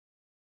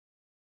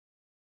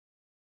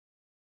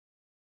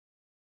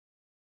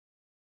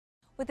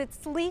With its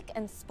sleek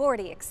and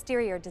sporty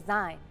exterior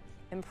design,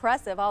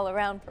 impressive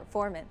all-around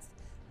performance,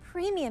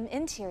 premium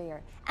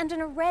interior, and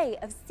an array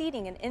of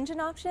seating and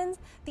engine options,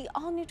 the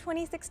all-new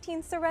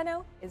 2016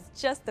 Sorento is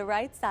just the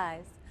right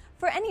size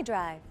for any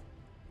drive.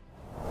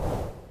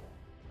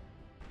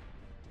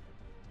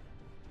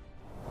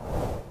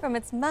 From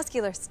its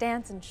muscular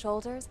stance and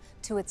shoulders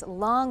to its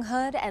long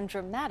hood and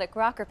dramatic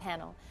rocker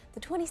panel, the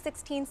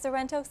 2016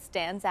 Sorento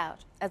stands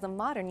out as a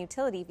modern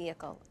utility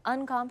vehicle,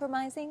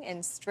 uncompromising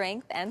in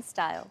strength and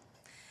style.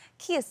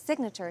 Kia's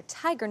signature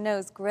tiger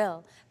nose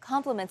grille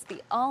complements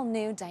the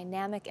all-new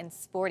dynamic and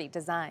sporty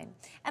design,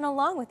 and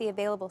along with the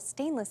available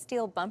stainless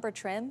steel bumper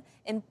trim,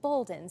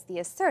 emboldens the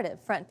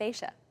assertive front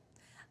fascia.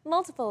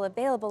 Multiple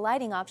available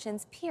lighting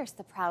options pierce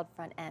the proud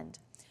front end.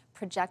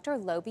 Projector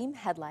low-beam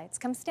headlights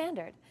come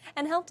standard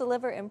and help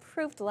deliver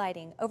improved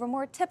lighting over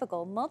more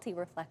typical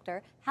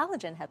multi-reflector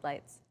halogen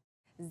headlights.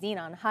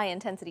 Xenon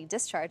high-intensity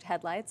discharge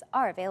headlights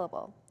are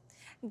available.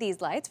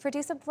 These lights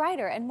produce a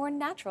brighter and more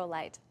natural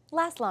light,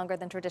 last longer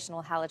than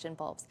traditional halogen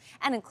bulbs,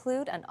 and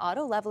include an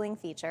auto-leveling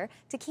feature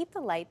to keep the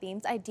light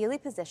beams ideally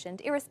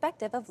positioned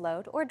irrespective of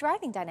load or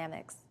driving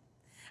dynamics.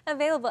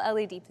 Available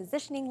LED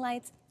positioning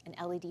lights and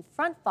LED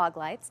front fog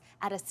lights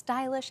add a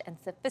stylish and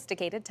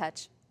sophisticated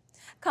touch.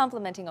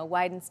 Complementing a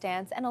widened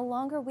stance and a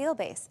longer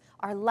wheelbase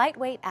are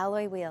lightweight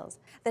alloy wheels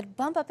that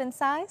bump up in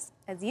size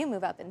as you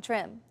move up in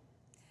trim.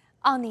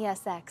 On the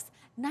SX,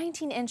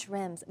 19-inch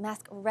rims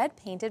mask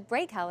red-painted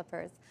brake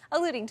calipers,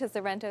 alluding to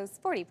Sorento's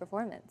sporty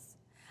performance.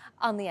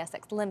 On the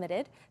SX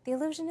Limited, the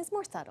illusion is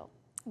more subtle.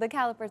 The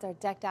calipers are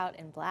decked out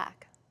in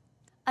black.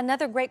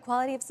 Another great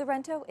quality of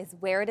Sorento is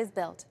where it is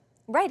built,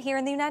 right here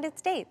in the United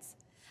States.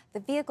 The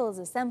vehicle is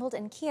assembled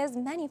in Kia's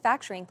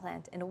manufacturing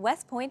plant in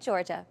West Point,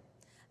 Georgia.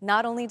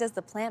 Not only does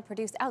the plant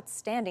produce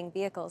outstanding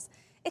vehicles,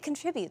 it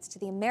contributes to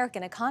the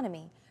American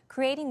economy,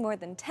 creating more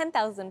than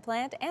 10,000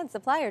 plant and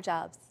supplier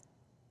jobs.